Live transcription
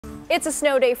It's a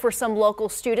snow day for some local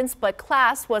students, but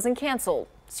class wasn't canceled.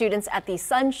 Students at the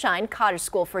Sunshine Cottage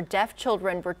School for deaf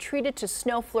children were treated to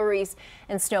snow flurries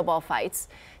and snowball fights.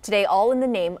 Today, all in the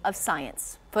name of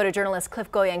science. Photojournalist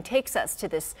Cliff Goyang takes us to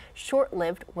this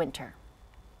short-lived winter.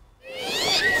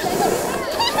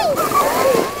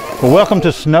 Well, welcome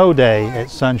to Snow Day at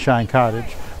Sunshine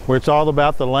Cottage, where it's all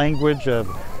about the language of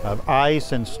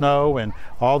ice and snow and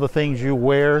all the things you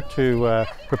wear to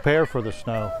prepare for the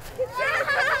snow.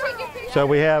 So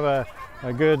we have a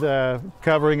good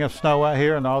covering of snow out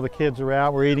here, and all the kids are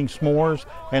out. We're eating s'mores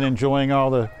and enjoying all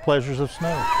the pleasures of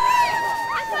snow.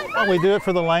 Well, we do it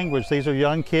for the language. These are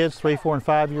young kids, 3, 4, and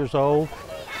 5 years old.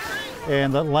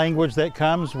 And the language that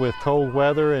comes with cold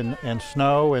weather and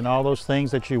snow and all those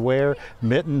things that you wear,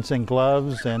 mittens and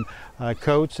gloves and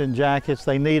coats and jackets,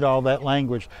 they need all that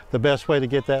language. The best way to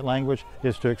get that language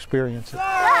is to experience it.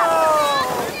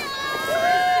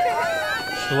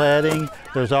 Sledding,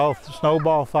 there's all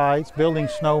snowball fights, building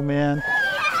snowmen.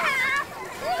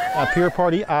 Pier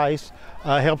Party Ice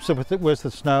helps with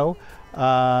the snow.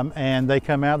 And they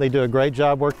come out, they do a great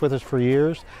job, worked with us for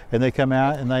years, and they come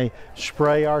out and they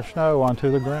spray our snow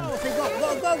onto the ground.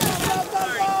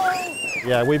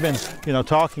 Yeah, we've been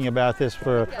talking about this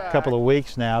for a couple of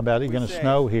weeks now, about it going to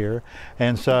snow here,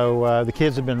 and so the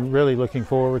kids have been really looking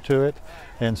forward to it,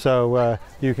 and so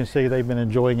you can see they've been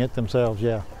enjoying it themselves.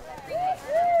 Yeah.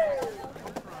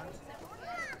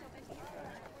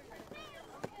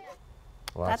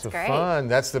 Lots of fun.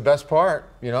 That's the best part.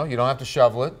 You don't have to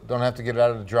shovel it. Don't have to get it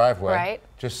out of the driveway. Right.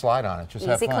 Just slide on it. Just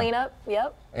have fun. Easy cleanup.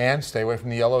 Yep. And stay away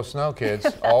from the yellow snow, kids.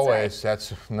 Always. Right.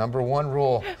 That's #1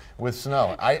 rule with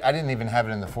snow. I didn't even have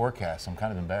it in the forecast. I'm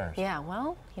kind of embarrassed. Yeah.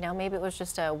 Well, maybe it was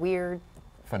just a weird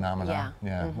phenomenon.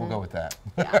 Yeah. We'll go with that.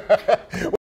 Yeah.